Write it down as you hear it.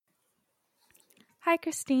Hi,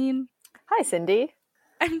 Christine. Hi, Cindy.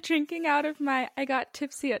 I'm drinking out of my I got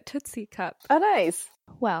tipsy at Tootsie cup. Oh, nice.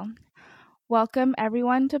 Well, welcome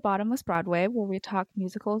everyone to Bottomless Broadway, where we talk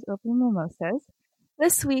musicals over mimosas.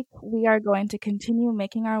 This week, we are going to continue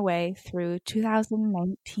making our way through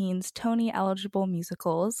 2019's Tony-eligible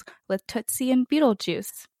musicals with Tootsie and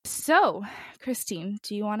Beetlejuice. So, Christine,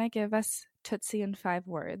 do you want to give us Tootsie in 5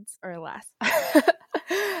 words or less?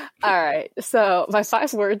 All right. So my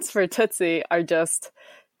 5 words for Tootsie are just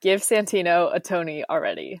give Santino a Tony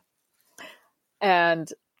already. And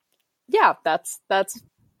yeah, that's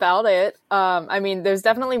about it. I mean, there's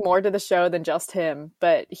definitely more to the show than just him,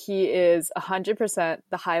 but he is 100%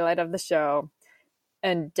 the highlight of the show.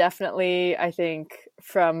 And definitely, I think,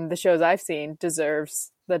 from the shows I've seen,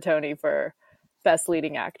 deserves the Tony for Best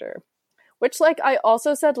Leading Actor. Which, I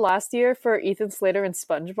also said last year for Ethan Slater and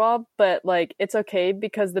SpongeBob, but, it's okay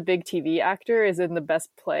because the big TV actor is in the Best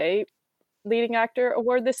Play Leading Actor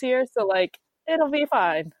award this year, so, it'll be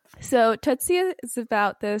fine. So, Tootsie is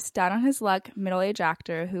about this down-on-his-luck middle-aged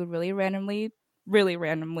actor who really randomly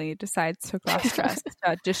decides to cross-dress to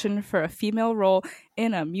audition for a female role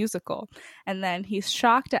in a musical. And then he's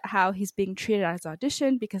shocked at how he's being treated at his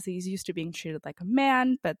audition because he's used to being treated like a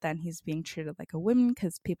man, but then he's being treated like a woman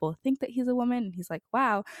because people think that he's a woman. And he's like,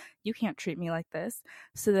 wow, you can't treat me like this.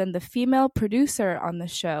 So then the female producer on the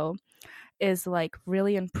show is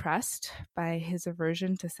really impressed by his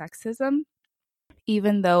aversion to sexism,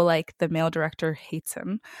 even though the male director hates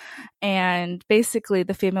him. And basically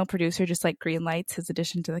the female producer just greenlights his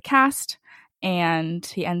addition to the cast, and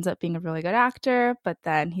he ends up being a really good actor, but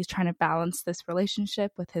then he's trying to balance this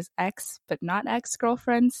relationship with his ex but not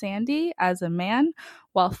ex-girlfriend Sandy as a man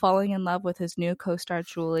while falling in love with his new co-star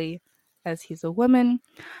Julie as he's a woman,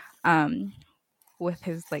 with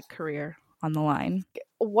his career on the line.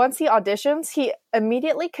 Once he auditions, he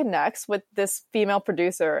immediately connects with this female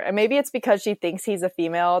producer. And maybe it's because she thinks he's a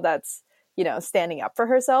female that's, standing up for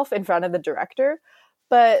herself in front of the director.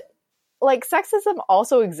 But, sexism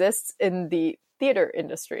also exists in the theater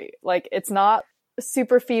industry. It's not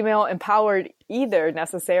super female empowered either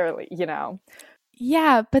necessarily,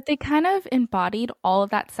 Yeah, but they kind of embodied all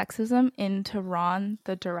of that sexism into Ron,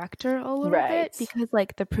 the director, a little bit, because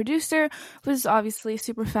the producer was obviously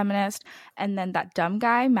super feminist, and then that dumb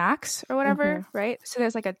guy, Max, or whatever, right? So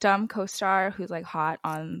there's a dumb co-star who's hot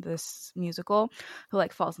on this musical who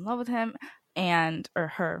falls in love with him, or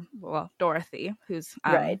her, well, Dorothy, who's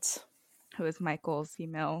who is Michael's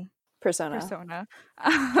female persona.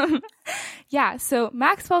 Yeah, so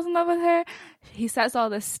Max falls in love with her. He says all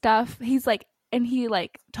this stuff. He's and he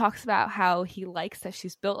talks about how he likes that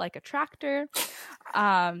she's built like a tractor.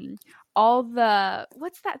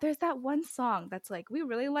 What's that? There's that one song that's we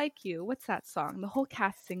really like you. What's that song? The whole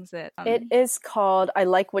cast sings it. It is called I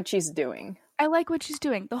Like What She's Doing. I Like What She's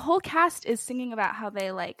Doing. The whole cast is singing about how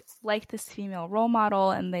they like this female role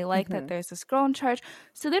model, and they like that there's this girl in charge.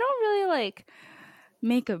 So they don't really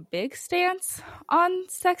make a big stance on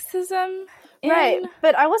sexism. Right,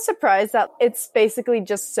 but I was surprised that it's basically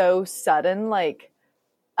just so sudden,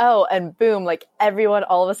 oh, and boom, everyone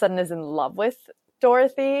all of a sudden is in love with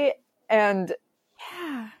Dorothy, and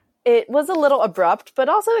yeah, it was a little abrupt, but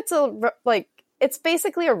also it's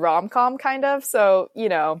basically a rom-com kind of, so,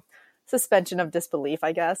 suspension of disbelief,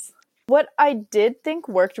 I guess. What I did think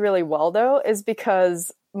worked really well, though, is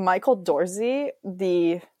because Michael Dorsey,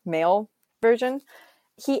 the male version,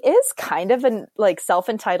 he is kind of an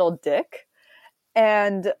self-entitled dick.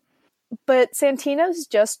 But Santino's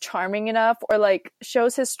just charming enough, or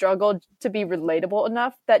shows his struggle to be relatable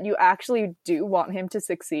enough that you actually do want him to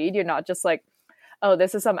succeed. You're not just oh,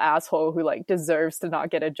 this is some asshole who deserves to not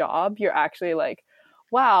get a job. You're actually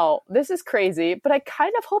wow, this is crazy, but I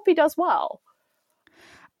kind of hope he does well.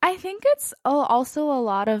 I think it's also a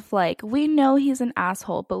lot of we know he's an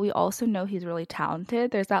asshole, but we also know he's really talented.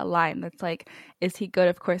 There's that line that's is he good?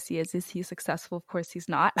 Of course he is. Is he successful? Of course he's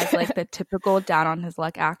not. As the typical down on his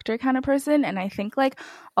luck actor kind of person. And I think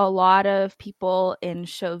a lot of people in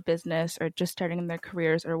show business or just starting in their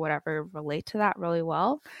careers or whatever relate to that really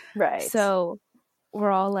well. Right. So we're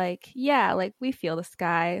all yeah, we feel this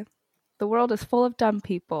guy. The world is full of dumb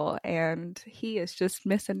people, and he is just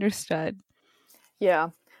misunderstood. Yeah.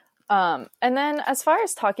 And then as far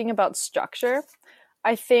as talking about structure,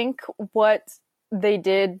 I think what they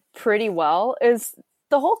did pretty well is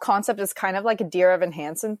the whole concept is kind of like a Dear Evan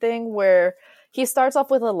Hansen thing where he starts off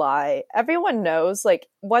with a lie. Everyone knows,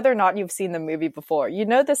 whether or not you've seen the movie before,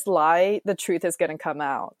 this lie, the truth is going to come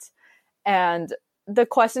out. And the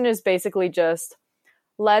question is basically just,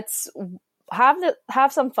 let's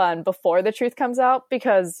have some fun before the truth comes out,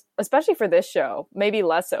 because especially for this show, maybe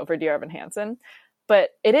less so for Dear Evan Hansen,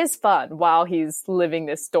 but it is fun while he's living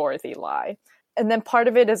this Dorothy lie. And then part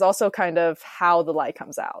of it is also kind of how the lie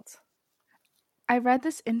comes out. I read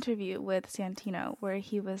this interview with Santino where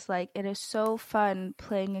he was like, it is so fun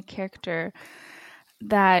playing a character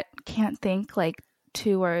that can't think like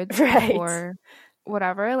 2 words or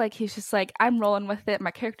whatever. Like, he's just like, I'm rolling with it.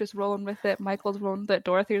 My character's rolling with it. Michael's rolling with it.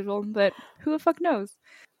 Dorothy's rolling with it. Who the fuck knows?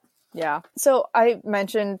 Yeah. So I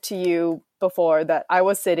mentioned to you before that I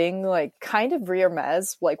was sitting like kind of rear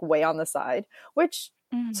mez, like way on the side, which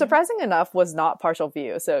surprising enough was not partial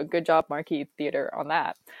view. So good job, Marquee Theater, on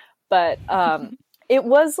that. But it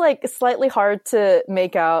was like slightly hard to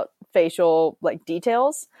make out facial like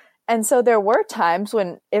details. And so there were times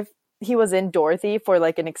when if he was in Dorothy for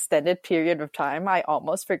like an extended period of time, I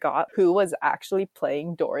almost forgot who was actually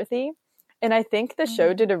playing Dorothy. And I think the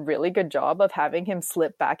show did a really good job of having him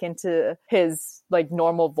slip back into his like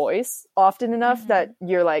normal voice often enough that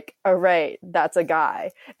you're like, oh, right, that's a guy.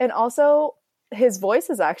 And also his voice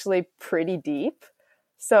is actually pretty deep.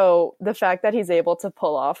 So the fact that he's able to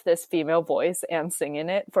pull off this female voice and sing in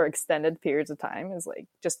it for extended periods of time is like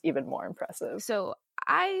just even more impressive. So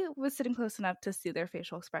I was sitting close enough to see their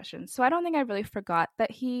facial expressions. So I don't think I really forgot that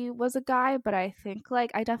he was a guy, but I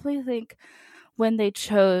definitely think when they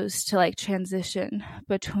chose to like transition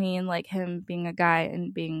between like him being a guy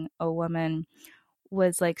and being a woman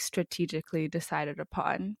was like strategically decided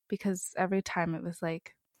upon, because every time it was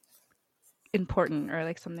like important or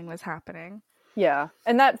like something was happening. Yeah.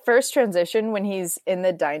 And that first transition when he's in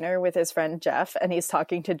the diner with his friend Jeff and he's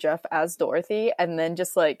talking to Jeff as Dorothy, and then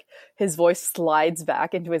just like his voice slides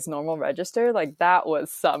back into his normal register, like that was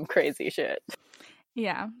some crazy shit.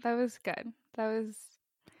 Yeah, that was good.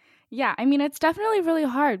 Yeah, I mean, it's definitely really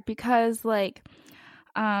hard because like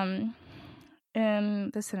in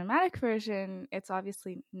the cinematic version, it's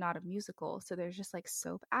obviously not a musical, so there's just like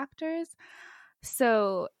soap actors.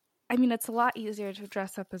 So I mean, it's a lot easier to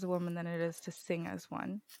dress up as a woman than it is to sing as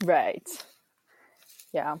one. Right.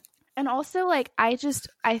 Yeah. And also, like, I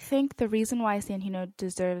think the reason why Santino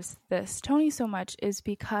deserves this Tony so much is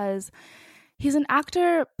because he's an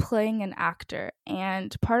actor playing an actor.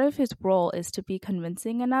 And part of his role is to be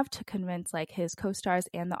convincing enough to convince, like, his co-stars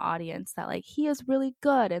and the audience that, like, he is really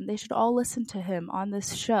good and they should all listen to him on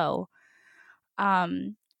this show.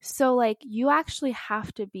 So, like, you actually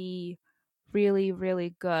have to be really,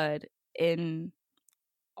 really good in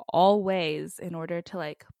all ways in order to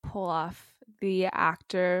like pull off the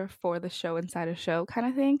actor for the show inside a show kind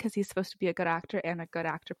of thing, because he's supposed to be a good actor and a good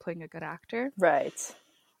actor playing a good actor. Right.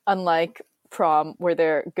 Unlike Prom, where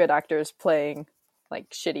they're good actors playing like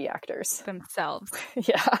shitty actors themselves.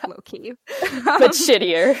 Yeah. Low-key. But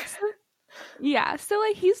shittier. Yeah. So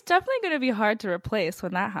like he's definitely going to be hard to replace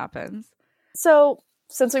when that happens. So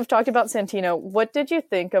since we've talked about Santino, what did you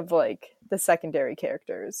think of like the secondary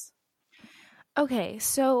characters? Okay,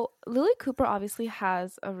 so Lily Cooper obviously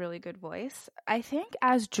has a really good voice. I think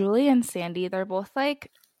as Julie and Sandy, they're both like,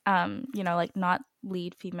 like not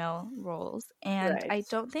lead female roles. And Right. I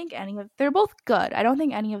don't think they're both good. I don't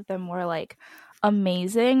think any of them were like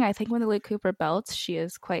amazing. I think when Lily Cooper belts, she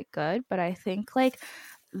is quite good. But I think like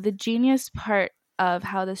the genius part of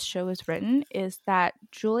how this show is written is that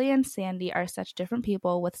Julie and Sandy are such different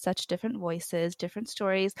people with such different voices, different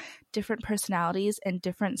stories, different personalities, and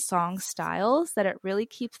different song styles that it really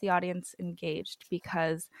keeps the audience engaged,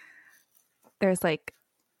 because there's like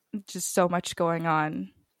just so much going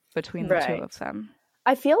on between the two of them.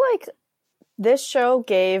 I feel like this show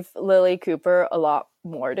gave Lily Cooper a lot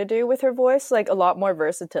more to do with her voice, like a lot more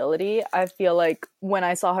versatility. I feel like when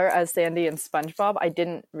I saw her as Sandy in SpongeBob, I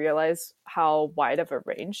didn't realize how wide of a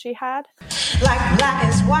range she had. Like black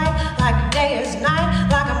is white, like day is night,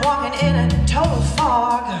 like I'm walking in a total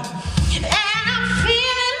fog. And I'm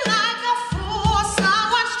feeling like a fool.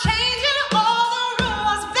 Someone's changing all the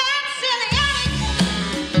rules. That's silly.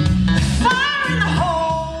 Fire in the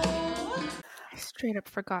hole. I straight up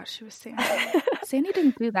forgot she was Sandy. Sandy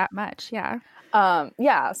didn't do that much, yeah.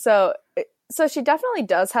 So she definitely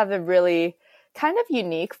does have a really kind of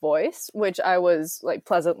unique voice, which I was like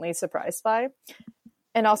pleasantly surprised by.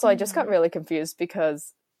 And also I just got really confused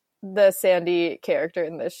because the Sandy character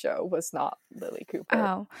in this show was not Lily Cooper.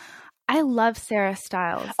 Oh, I love Sarah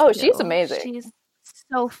Stiles. Oh, she's amazing. She's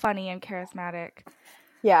so funny and charismatic.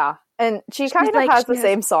 Yeah. And she kind of has the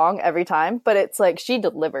same song every time, but it's like she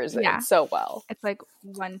delivers it so well. It's like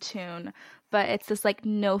one tune, but it's this like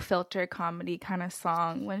no filter comedy kind of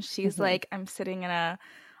song when she's like, I'm sitting in a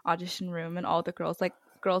audition room and all the girls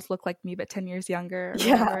look like me but 10 years younger or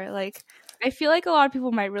whatever. Like I feel like a lot of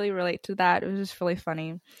people might really relate to that. It was just really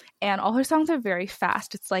funny. And all her songs are very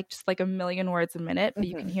fast. It's like just like a million words a minute, but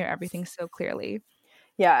you can hear everything so clearly.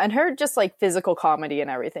 Yeah, and her just like physical comedy and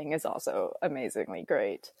everything is also amazingly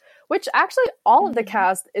great. Which actually all of the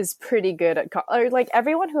cast is pretty good at or like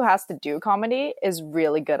everyone who has to do comedy is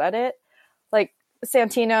really good at it. Like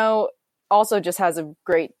Santino also just has a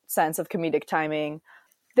great sense of comedic timing.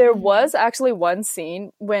 There was actually one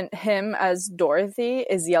scene when him as Dorothy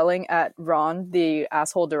is yelling at Ron, the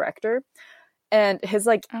asshole director, and his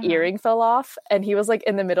like earring fell off, and he was like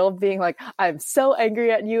in the middle of being like, I'm so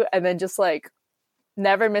angry at you, and then just like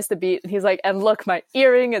never missed a beat, and he's like, and look, my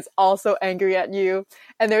earring is also angry at you,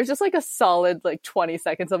 and there's just like a solid like 20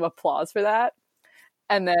 seconds of applause for that.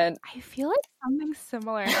 And then I feel like something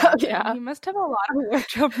similar happened. Yeah. He must have a lot of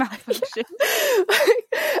wardrobe malfunction.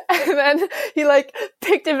 And then he like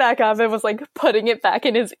picked it back up and was like putting it back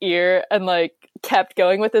in his ear and like kept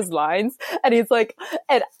going with his lines, and he's like,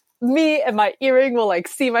 and me and my earring will like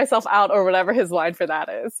see myself out, or whatever his line for that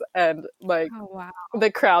is, and like Oh, wow.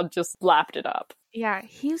 the crowd just lapped it up. Yeah,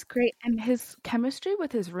 he's great, and his chemistry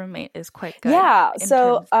with his roommate is quite good. Yeah, in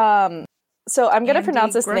so terms- so I'm gonna Andy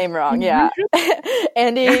pronounce this Gro- name wrong. Yeah,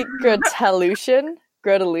 Andy Grotelushin,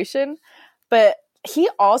 but he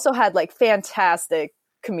also had like fantastic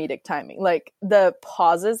comedic timing. Like the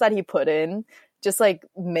pauses that he put in just like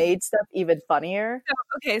made stuff even funnier.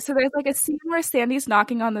 Okay, so there's like a scene where Sandy's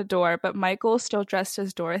knocking on the door, but Michael's still dressed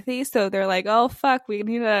as Dorothy. So they're like, oh, fuck, we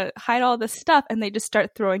need to hide all this stuff. And they just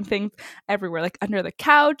start throwing things everywhere, like under the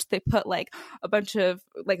couch. They put like a bunch of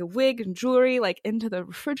like a wig and jewelry like into the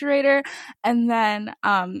refrigerator. And then,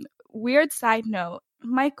 weird side note,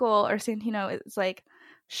 Michael or Santino is like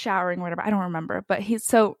showering or whatever. I don't remember. But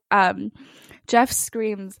Jeff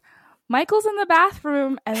screams, Michael's in the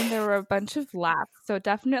bathroom, and then there were a bunch of laughs. So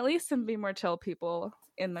definitely some Be More Chill people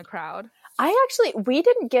in the crowd. We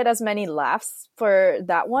didn't get as many laughs for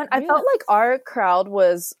that one. Really? I felt like our crowd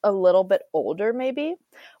was a little bit older, maybe,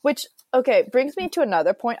 which, okay, brings me to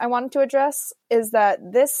another point I wanted to address, is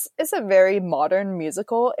that this is a very modern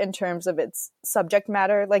musical in terms of its subject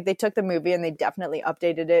matter. Like, they took the movie and they definitely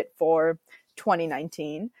updated it for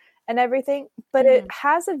 2019 and everything, but it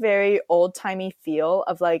has a very old-timey feel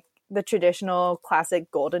of, like, the traditional classic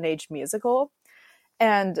golden age musical.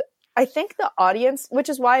 And I think the audience, which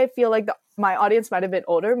is why I feel like my audience might have been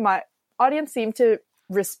older, my audience seemed to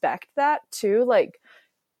respect that too. Like,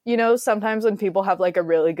 you know, sometimes when people have like a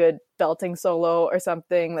really good belting solo or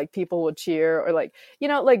something, like people would cheer, or like, you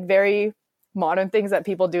know, like very modern things that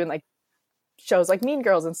people do in like shows like Mean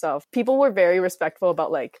Girls and stuff. People were very respectful about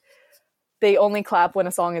like, they only clap when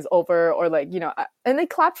a song is over, or like, you know, and they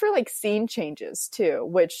clap for like scene changes too,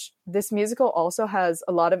 which this musical also has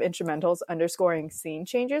a lot of instrumentals underscoring scene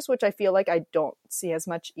changes, which I feel like I don't see as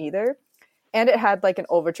much either. And it had like an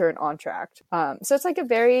overture and entr'acte. So it's like a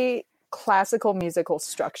very classical musical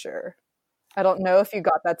structure. I don't know if you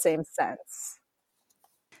got that same sense.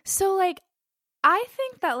 So, like, I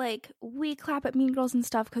think that, like, we clap at Mean Girls and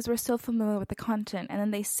stuff because we're so familiar with the content, and then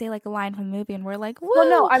they say, like, a line from the movie, and we're like, woo! Well,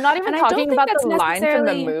 no, I'm not even And I don't talking think about that's the line from the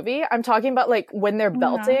necessarily- movie. I'm talking about, like, when they're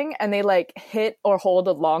belting and they, like, hit or hold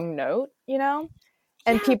a long note, you know?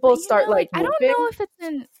 And Yeah, people but, you start, know, like, I whooping. don't know if it's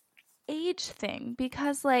an age thing,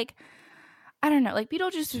 because, like, I don't know, like,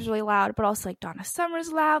 Beetlejuice is really loud, but also, like, Donna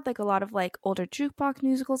Summer's loud. Like, a lot of, like, older jukebox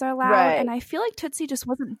musicals are loud. Right. And I feel like Tootsie just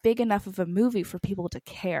wasn't big enough of a movie for people to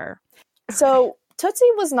care. So Tootsie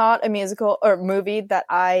was not a musical or movie that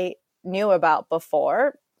I knew about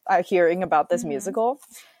before hearing about this musical.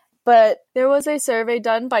 But there was a survey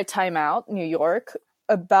done by Time Out New York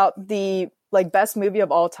about the like best movie of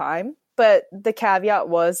all time. But the caveat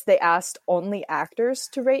was they asked only actors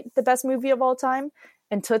to rate the best movie of all time.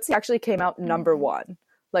 And Tootsie actually came out number one.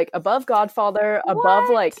 Like above Godfather, above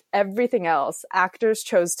like everything else. Actors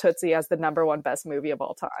chose Tootsie as the number one best movie of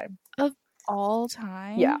all time. Of all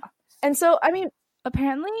time? Yeah. And so, I mean,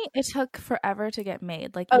 Apparently, it took forever to get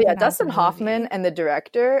made. Like, oh yeah, even as a Dustin Hoffman movie. and the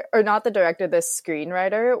director, or not the director, the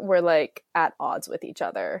screenwriter, were like at odds with each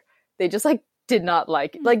other. They just like did not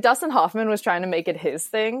like Dustin Hoffman was trying to make it his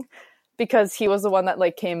thing because he was the one that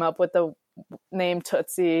like came up with the name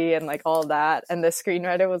Tootsie and like all that, and the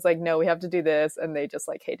screenwriter was like, no, we have to do this, and they just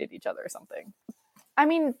like hated each other or something. I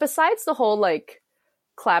mean, besides the whole like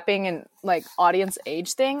clapping and like audience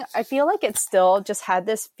age thing, I feel like it still just had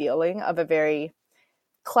this feeling of a very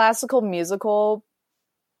classical musical,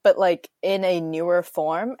 but like in a newer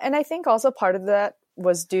form. And I think also part of that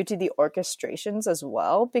was due to the orchestrations as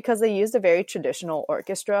well, because they used a very traditional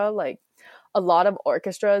orchestra. Like a lot of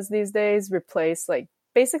orchestras these days replace like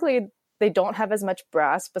basically they don't have as much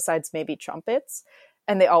brass besides maybe trumpets,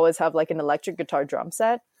 and they always have like an electric guitar drum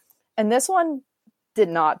set. And this one did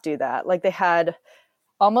not do that. Like they had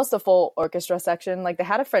almost a full orchestra section. Like they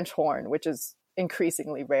had a French horn, which is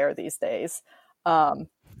increasingly rare these days. And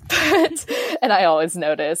I always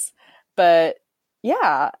notice. But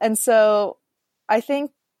yeah, and so I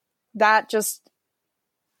think that just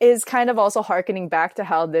is kind of also harkening back to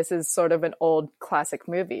how this is sort of an old classic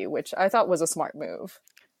movie, which I thought was a smart move.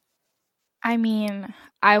 I mean,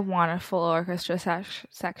 I want a full orchestra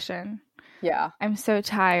section. Yeah. I'm so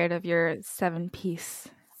tired of your 7-piece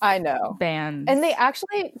I know. bands. And they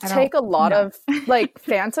actually take a lot of, like,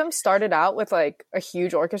 Phantom started out with, like, a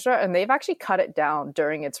huge orchestra, and they've actually cut it down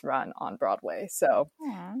during its run on Broadway. So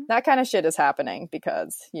that kind of shit is happening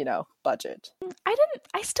because, you know, budget. I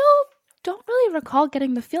still don't really recall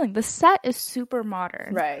getting the feeling. The set is super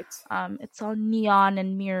modern. Right. It's all neon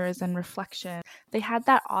and mirrors and reflection. They had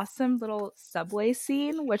that awesome little subway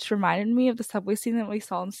scene, which reminded me of the subway scene that we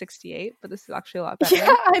saw in 68, but this is actually a lot better.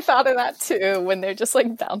 Yeah, I thought of that too, when they're just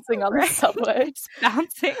like bouncing on the subway. Just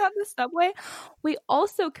bouncing on the subway.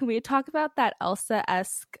 Can we talk about that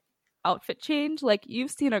Elsa-esque outfit change? Like,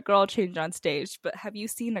 you've seen a girl change on stage, but have you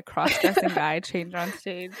seen a cross-dressing guy change on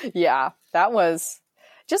stage? Yeah, that was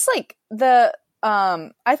just like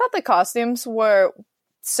I thought the costumes were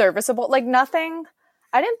serviceable. Like, nothing,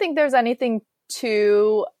 I didn't think there's anything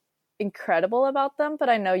too incredible about them, but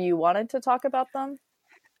I know you wanted to talk about them.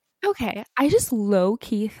 Okay, I just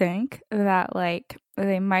low-key think that, like,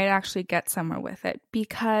 they might actually get somewhere with it,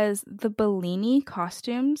 because the Bellini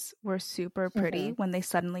costumes were super pretty when they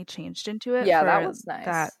suddenly changed into it. Yeah, for that was nice.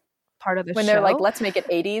 That part of the when show. They're like, let's make it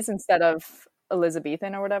 80s instead of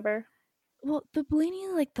Elizabethan or whatever. Well, the Bellini,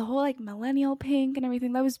 like, the whole, like, millennial pink and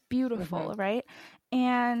everything, that was beautiful, right?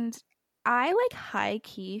 And I, like,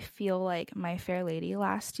 high-key feel like My Fair Lady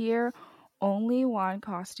last year only won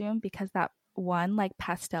costume because that one, like,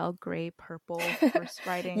 pastel gray purple horse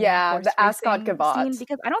riding the Ascot Gavotte.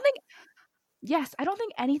 Because I don't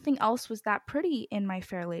think anything else was that pretty in My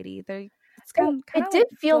Fair Lady. It did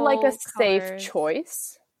feel like a safe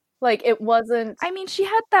choice. Like, it wasn't... I mean, she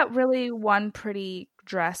had that really one pretty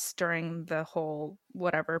dress during the whole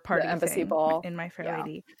whatever party the embassy ball in My Fair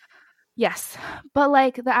Lady. Yes. But,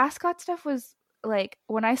 like, the Ascot stuff was, like,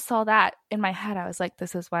 when I saw that in my head, I was like,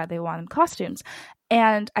 this is why they wanted costumes.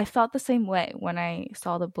 And I felt the same way when I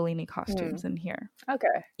saw the Bellini costumes in here.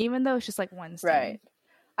 Okay. Even though it's just, like, one scene. Right.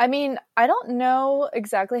 I mean, I don't know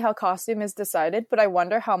exactly how costume is decided, but I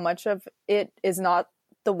wonder how much of it is not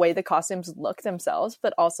the way the costumes look themselves,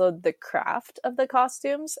 but also the craft of the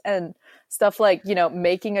costumes and stuff like, you know,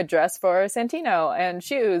 making a dress for Santino and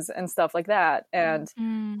shoes and stuff like that. And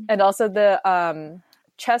also the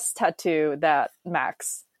chest tattoo that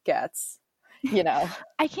Max gets, you know.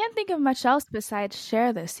 I can't think of much else besides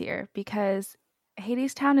Cher this year, because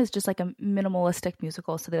Hadestown is just like a minimalistic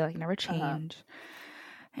musical, so they, like, never change.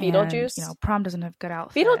 Beetlejuice, you know, Prom doesn't have good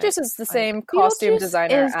outfits. Beetlejuice is the same costume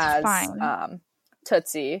designer as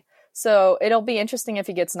Tootsie, so it'll be interesting if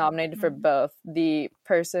he gets nominated for both. The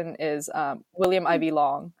person is William Ivy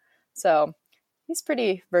Long, so he's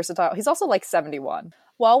pretty versatile. He's also like 71.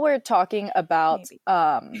 While we're talking about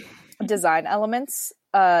design elements,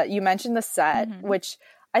 you mentioned the set, which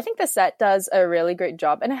I think the set does a really great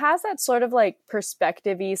job, and it has that sort of like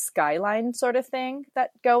perspective-y skyline sort of thing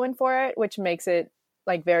that going for it, which makes it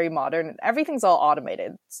like very modern. Everything's all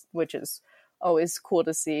automated, which is always cool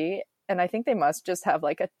to see. And I think they must just have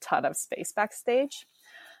like a ton of space backstage.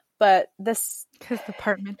 But this, because the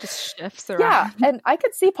apartment just shifts around. Yeah, and I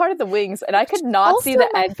could see part of the wings, and I could not also see the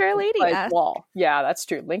My end Fair Lady like, wall. Yeah, that's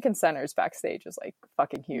true. Lincoln Center's backstage is like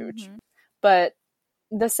fucking huge. But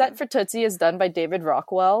the set for Tootsie is done by David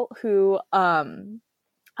Rockwell, who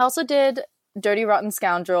also did Dirty Rotten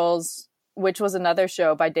Scoundrels, which was another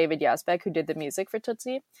show by David Yazbek, who did the music for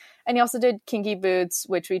Tootsie. And he also did Kinky Boots,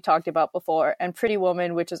 which we talked about before, and Pretty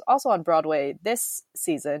Woman, which is also on Broadway this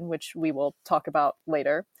season, which we will talk about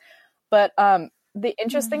later. But the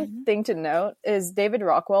interesting thing to note is David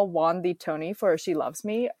Rockwell won the Tony for She Loves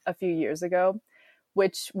Me a few years ago,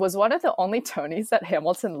 which was one of the only Tonys that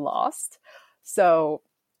Hamilton lost. So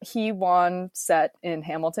he won set in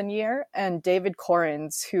Hamilton year, and David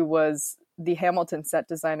Corrins, who was the Hamilton set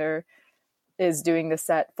designer, is doing the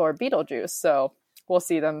set for Beetlejuice. So we'll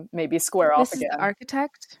see them maybe square off again. This is the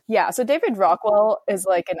architect? Yeah, so David Rockwell is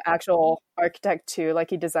like an actual architect too.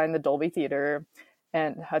 Like, he designed the Dolby Theater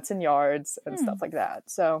and Hudson Yards and stuff like that.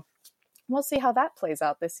 So we'll see how that plays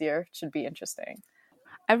out this year. It should be interesting.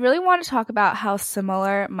 I really want to talk about how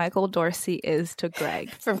similar Michael Dorsey is to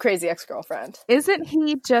Greg from Crazy Ex-Girlfriend. Isn't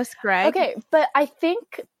he just Greg? Okay, but I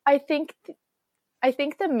think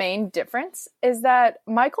the main difference is that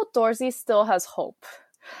Michael Dorsey still has hope.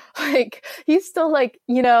 Like, he's still like,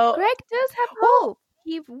 you know... Greg does have hope.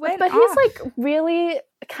 he went But off. he's like really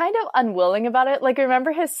kind of unwilling about it. Like,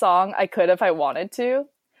 remember his song, I Could If I Wanted To?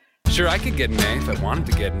 Sure, I could get an A if I wanted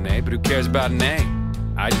to get an A, but who cares about an A?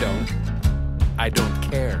 I don't. I don't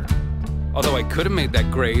care. Although I could have made that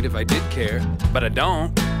grade if I did care, but I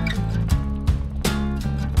don't.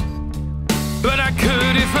 But I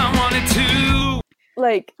could if I wanted to.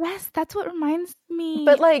 Like, yes, that's what reminds me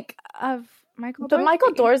but like, of Michael but Dorsey.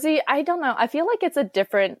 Michael Dorsey, I don't know. I feel like it's a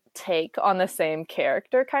different take on the same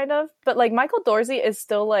character, kind of. But like, Michael Dorsey is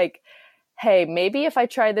still like, hey, maybe if I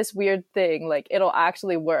try this weird thing, like, it'll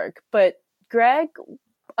actually work. But Greg,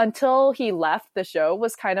 until he left the show,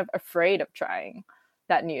 was kind of afraid of trying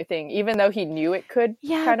that new thing, even though he knew it could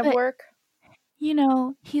kind of work. You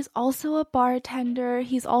know, he's also a bartender.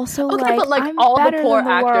 He's also okay, like, but like I'm all the better poor than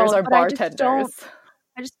the actors world, are but bartenders.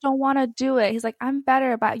 I just don't want to do it. He's like, I'm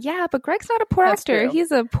better, but yeah, but Greg's not a poor That's actor. true.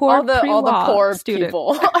 He's a poor all the poor student.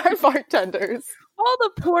 people are bartenders. All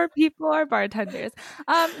the poor people are bartenders.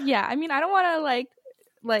 Yeah, I mean, I don't want to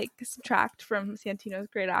like subtract from Santino's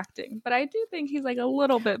great acting, but I do think he's like a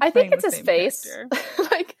little bit. I think it's his face.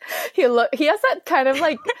 Like he has that kind of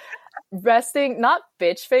like resting, not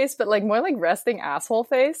bitch face, but like more like resting asshole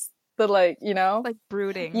face. The like, you know, like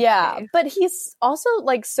brooding. Yeah, face. but he's also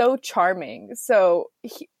like so charming. So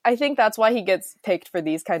I think that's why he gets picked for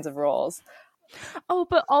these kinds of roles. Oh,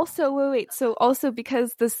 but also wait. So also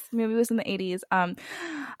because this movie was in the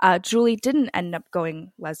 80s, Julie didn't end up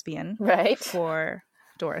going lesbian, right, for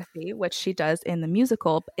Dorothy, which she does in the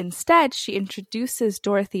musical. Instead, she introduces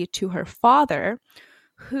Dorothy to her father,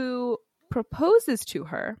 who proposes to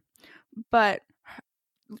her, but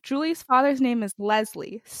Julie's father's name is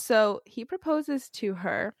Leslie, so he proposes to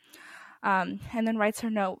her, and then writes her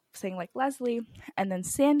note saying like Leslie, and then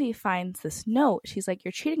Sandy finds this note. She's like,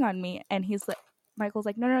 "You're cheating on me," and he's like, Michael's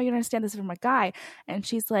like, "No, you don't understand. This is from a guy," and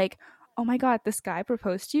she's like, "Oh my god, this guy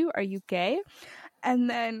proposed to you? Are you gay?" And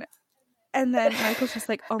then Michael's just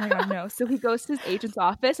like, "Oh my god, no." So he goes to his agent's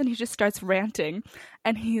office and he just starts ranting.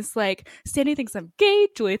 And he's like, Sandy thinks I'm gay.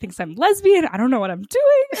 Julie thinks I'm lesbian. I don't know what I'm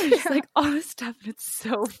doing. And just like all this stuff. And it's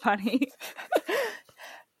so funny.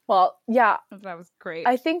 Well, yeah. That was great.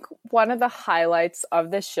 I think one of the highlights of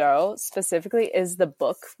the show specifically is the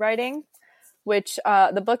book writing, which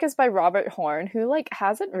the book is by Robert Horn, who like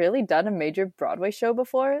hasn't really done a major Broadway show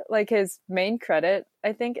before. Like his main credit,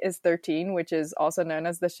 I think, is 13, which is also known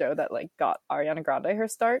as the show that like got Ariana Grande her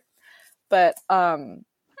start. But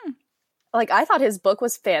like I thought his book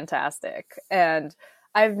was fantastic, and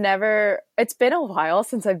it's been a while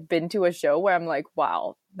since I've been to a show where I'm like,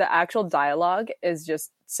 wow, the actual dialogue is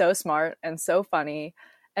just so smart and so funny,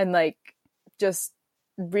 and like just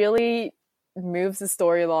really moves the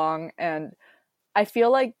story along. And I feel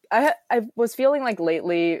like I was feeling like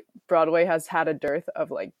lately Broadway has had a dearth of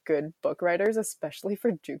like good book writers, especially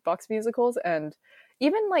for jukebox musicals and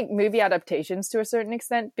even like movie adaptations to a certain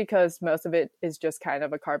extent, because most of it is just kind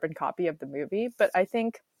of a carbon copy of the movie. But I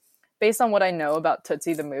think based on what I know about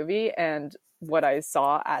Tootsie the movie and what I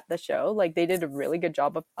saw at the show, like they did a really good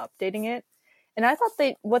job of updating it. And I thought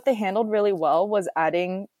what they handled really well was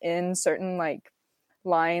adding in certain like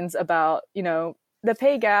lines about, you know, the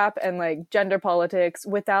pay gap and like gender politics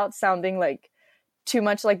without sounding like too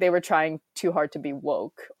much like they were trying too hard to be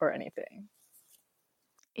woke or anything.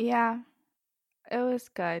 Yeah, it was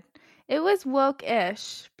good. It was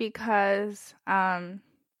woke-ish because in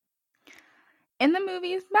the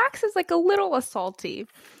movies, Max is like a little assaulty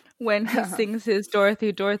when he sings his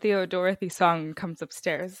Dorothy, Dorothy, oh Dorothy song and comes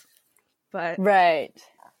upstairs. But right.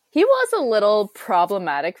 He was a little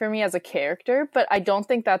problematic for me as a character, but I don't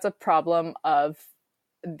think that's a problem of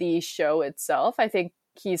the show itself. I think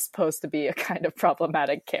he's supposed to be a kind of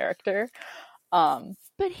problematic character.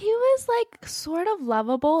 But he was like sort of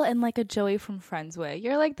lovable in like a Joey from Friends way.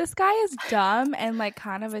 You're like, this guy is dumb and like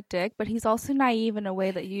kind of a dick, but he's also naive in a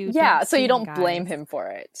way that you so you don't blame him for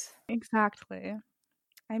it. Exactly.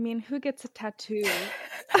 I mean, who gets a tattoo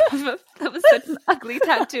of such an ugly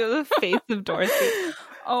tattoo of the face of Dorothy?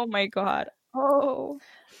 Oh my god. Oh.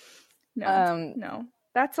 No.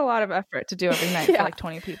 That's a lot of effort to do every night for like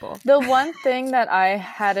 20 people. The one thing that I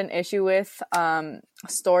had an issue with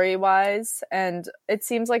story-wise, and it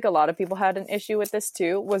seems like a lot of people had an issue with this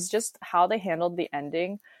too, was just how they handled the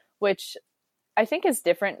ending, which I think is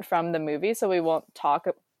different from the movie, so we won't talk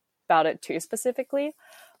about it too specifically.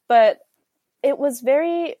 But it was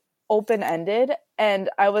very open-ended, and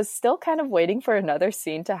I was still kind of waiting for another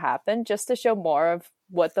scene to happen just to show more of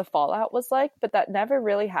what the fallout was like, but that never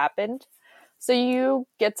really happened. So you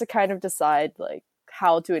get to kind of decide like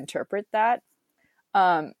how to interpret that.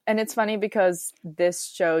 And it's funny because this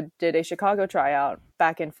show did a Chicago tryout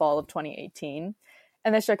back in fall of 2018.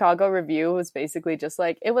 And the Chicago Review was basically just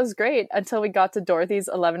like, it was great until we got to Dorothy's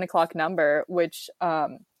 11 o'clock number, which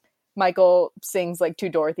Michael sings like to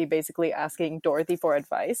Dorothy, basically asking Dorothy for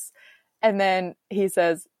advice. And then he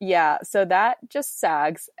says, yeah, so that just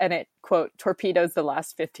sags, and it, quote, torpedoes the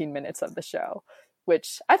last 15 minutes of the show,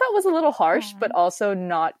 which I thought was a little harsh, but also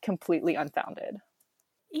not completely unfounded.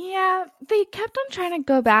 Yeah, they kept on trying to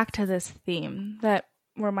go back to this theme that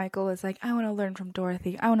where Michael is like, I want to learn from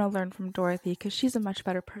Dorothy. I want to learn from Dorothy because she's a much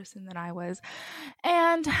better person than I was.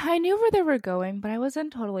 And I knew where they were going, but I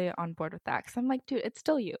wasn't totally on board with that because I'm like, dude, it's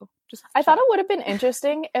still you. I thought it would have been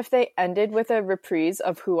interesting if they ended with a reprise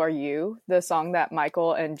of Who Are You, the song that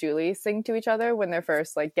Michael and Julie sing to each other when they're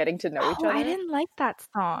first like getting to know each other. I didn't like that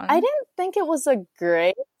song. I didn't think it was a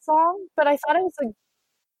great song, but I thought it was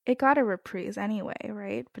It got a reprise anyway,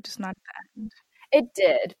 right? But just not that. It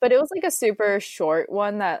did, but it was like a super short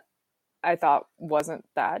one that I thought wasn't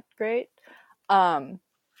that great. The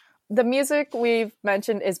music we've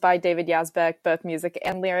mentioned is by David Yazbek, both music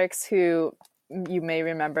and lyrics, who you may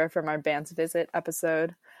remember from our Band's Visit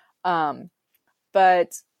episode. But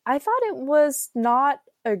I thought it was not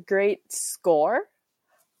a great score.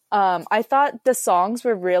 I thought the songs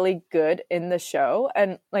were really good in the show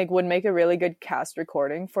and like would make a really good cast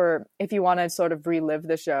recording for if you want to sort of relive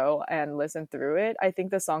the show and listen through it. I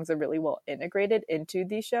think the songs are really well integrated into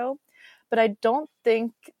the show, but I don't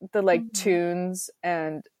think the like tunes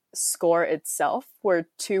and score itself were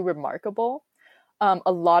too remarkable.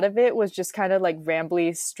 A lot of it was just kind of like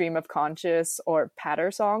rambly stream of conscious or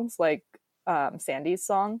patter songs like Sandy's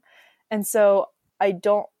song. And so I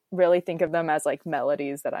don't really think of them as like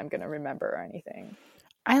melodies that I'm going to remember or anything.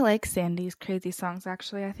 I like Sandy's crazy songs,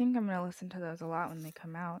 actually. I think I'm going to listen to those a lot when they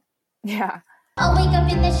come out. Yeah. I'll wake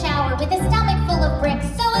up in the shower with a stomach full of bricks,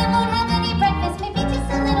 so I won't have any breakfast, maybe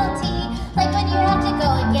just a little tea. Like when you have to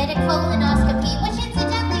go and get a colonoscopy, which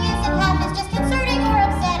incidentally isn't half as disconcerting or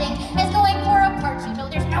upsetting as going for a part you know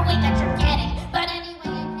there's no way that you're getting. But anyway,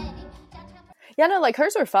 I'm heading downtown. Yeah, no, like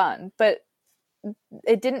hers were fun, but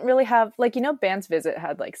it didn't really have like, you know, Band's Visit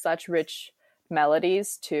had like such rich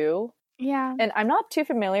melodies too. Yeah. And I'm not too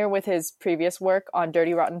familiar with his previous work on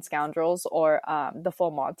Dirty Rotten Scoundrels or The Full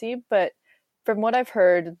Monty, but from what I've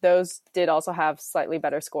heard, those did also have slightly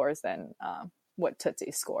better scores than what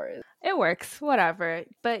Tootsie's score is. It works, whatever.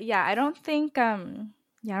 But yeah, I don't think I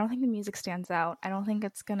don't think the music stands out. I don't think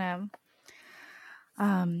it's gonna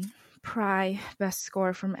pry best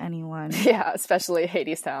score from anyone. Yeah, especially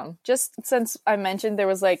Hadestown. Just since I mentioned there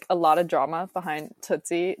was like a lot of drama behind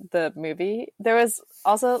Tootsie, the movie, there was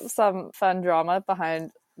also some fun drama behind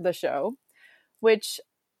the show, which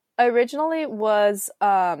originally was,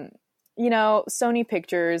 you know, Sony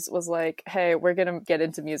Pictures was like, hey, we're going to get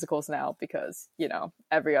into musicals now because, you know,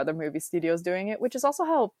 every other movie studio is doing it, which is also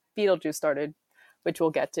how Beetlejuice started, which we'll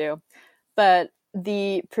get to. But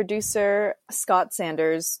the producer, Scott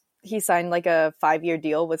Sanders, he signed like a 5-year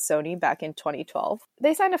deal with Sony back in 2012.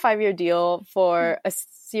 They signed a 5-year deal for a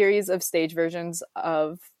series of stage versions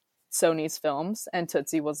of Sony's films, and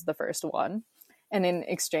Tootsie was the first one. And in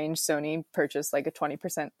exchange, Sony purchased like a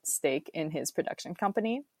 20% stake in his production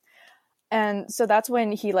company. And so that's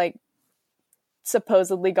when he like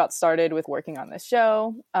supposedly got started with working on this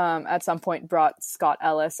show. At some point brought Scott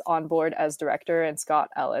Ellis on board as director, and Scott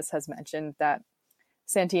Ellis has mentioned that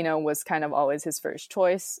Santino was kind of always his first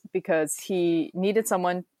choice because he needed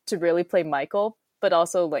someone to really play Michael, but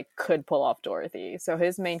also like could pull off Dorothy. So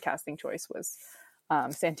his main casting choice was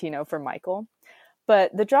Santino for Michael.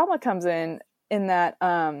 But the drama comes in that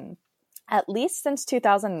at least since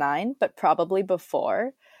 2009, but probably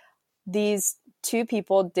before, these two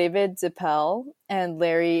people, David Zippel and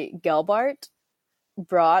Larry Gelbart,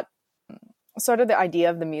 brought sort of the idea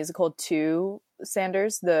of the musical to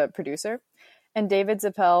Sanders, the producer. And David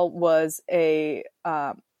Zippel was I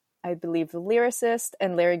believe, the lyricist,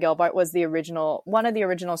 and Larry Gelbart was one of the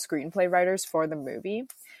original screenplay writers for the movie.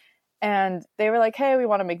 And they were like, hey, we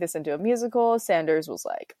want to make this into a musical. Sanders was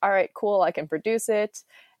like, all right, cool, I can produce it.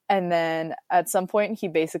 And then at some point, he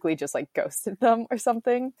basically just like ghosted them or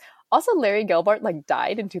something. Also, Larry Gelbart like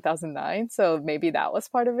died in 2009, so maybe that was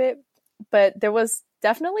part of it. But there was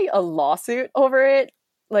definitely a lawsuit over it.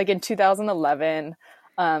 Like in 2011,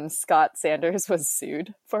 Scott Sanders was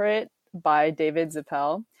sued for it by David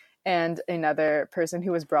Zippel and another person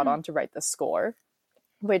who was brought on to write the score,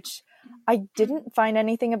 which I didn't find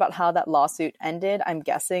anything about how that lawsuit ended. I'm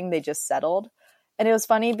guessing they just settled. And it was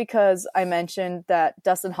funny because I mentioned that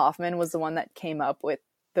Dustin Hoffman was the one that came up with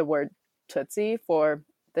the word Tootsie for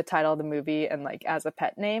the title of the movie and like as a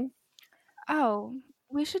pet name. Oh,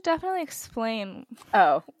 we should definitely explain.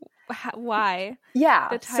 Oh, why Yeah.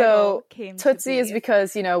 the title So came to Tootsie is be.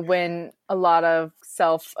 because, when a lot of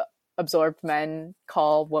self-absorbed men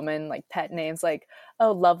call women like pet names like,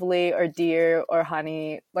 oh, lovely or dear or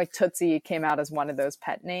honey, like Tootsie came out as one of those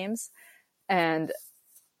pet names. And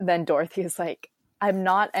then Dorothy is like, I'm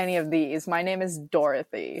not any of these. My name is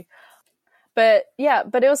Dorothy. But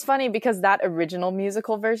it was funny because that original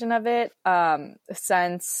musical version of it,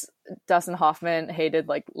 since Dustin Hoffman hated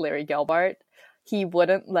like Larry Gelbart, he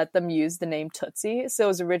wouldn't let them use the name Tootsie. So it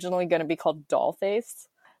was originally going to be called Dollface.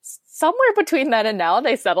 Somewhere between then and now,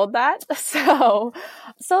 they settled that. So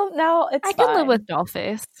now it's I can fine. live with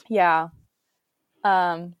Dollface. Yeah.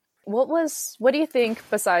 What do you think,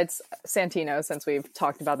 besides Santino, since we've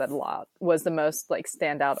talked about that a lot, was the most like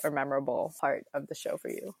standout or memorable part of the show for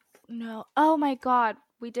you? No. Oh my God.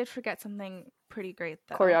 We did forget something pretty great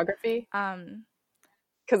though. Choreography?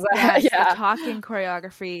 Because Yes, the talking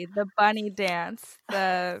choreography, the bunny dance,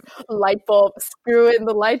 the light bulb, screw in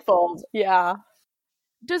the light bulb. Yeah.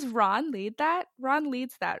 Does Ron lead that? Ron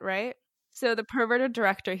leads that, right? So the perverted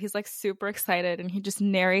director, he's like super excited and he just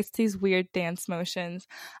narrates these weird dance motions.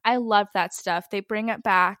 I love that stuff. They bring it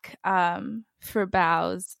back for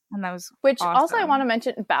Bows, and that was Which awesome. Also I want to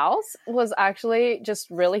mention, Bows was actually just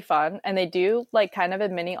really fun, and they do like kind of a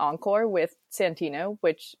mini encore with Santino,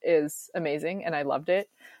 which is amazing, and I loved it.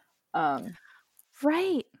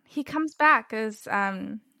 Right. He comes back as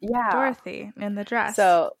Dorothy in the dress.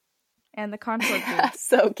 So and the contour boots.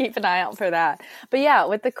 So keep an eye out for that. But yeah,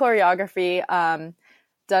 with the choreography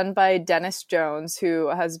done by Dennis Jones, who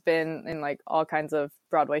has been in like all kinds of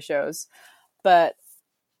Broadway shows. But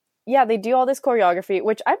yeah, they do all this choreography,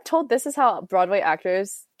 which I'm told this is how Broadway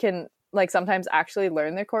actors can like sometimes actually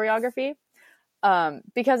learn their choreography.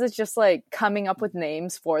 Because it's just like coming up with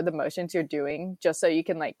names for the motions you're doing just so you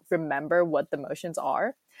can like remember what the motions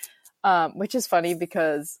are. Which is funny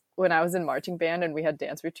because when I was in marching band and we had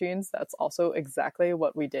dance routines, that's also exactly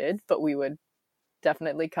what we did, but we would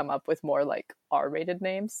definitely come up with more like R-rated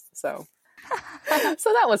names. So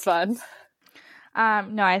that was fun.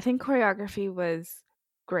 No, I think choreography was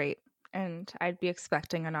great, and I'd be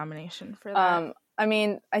expecting a nomination for that. I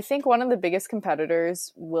mean, I think one of the biggest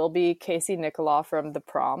competitors will be Casey Nicholaw from The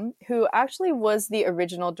Prom, who actually was the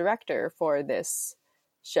original director for this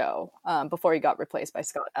show before he got replaced by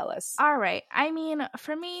Scott Ellis. All right. I mean,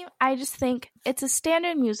 for me, I just think it's a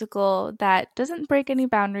standard musical that doesn't break any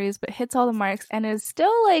boundaries but hits all the marks and is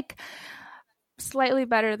still like slightly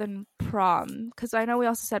better than Prom, because I know we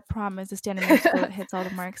also said Prom is a standard musical that hits all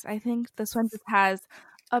the marks. I think this one just has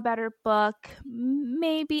a better book,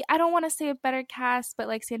 maybe. I don't want to say a better cast, but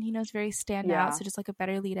like Santino's very standout, so just like a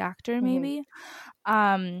better lead actor maybe.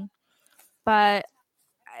 But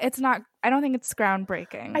it's not, I don't think it's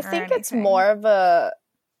groundbreaking. I think it's more of a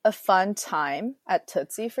fun time at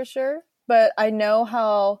Tootsie for sure. But I know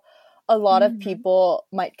how a lot of people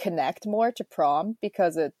might connect more to Prom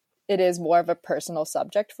because it is more of a personal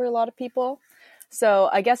subject for a lot of people. So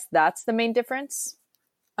I guess that's the main difference.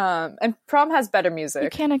 And Prom has better music. You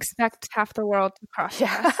can't expect half the world to cross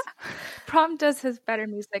us. Prom does has better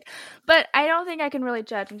music. But I don't think I can really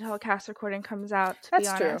judge until a cast recording comes out, to be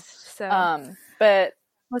honest. True. So but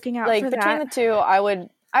looking out like for between that. the two,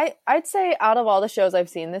 I'd say out of all the shows I've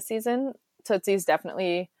seen this season, Tootsie's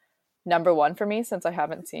definitely number one for me since I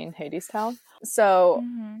haven't seen Hadestown. So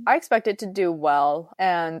I expect it to do well,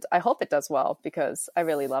 and I hope it does well because I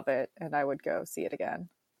really love it and I would go see it again.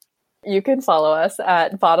 You can follow us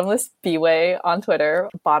at Bottomless Bway on Twitter,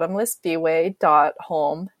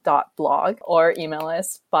 bottomlessbway.home.blog, or email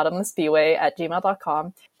us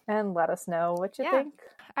bottomlessbway@gmail.com and let us know what you think.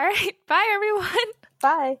 All right. Bye, everyone.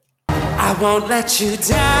 Bye. I won't let you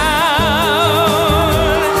down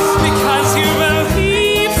because you belong.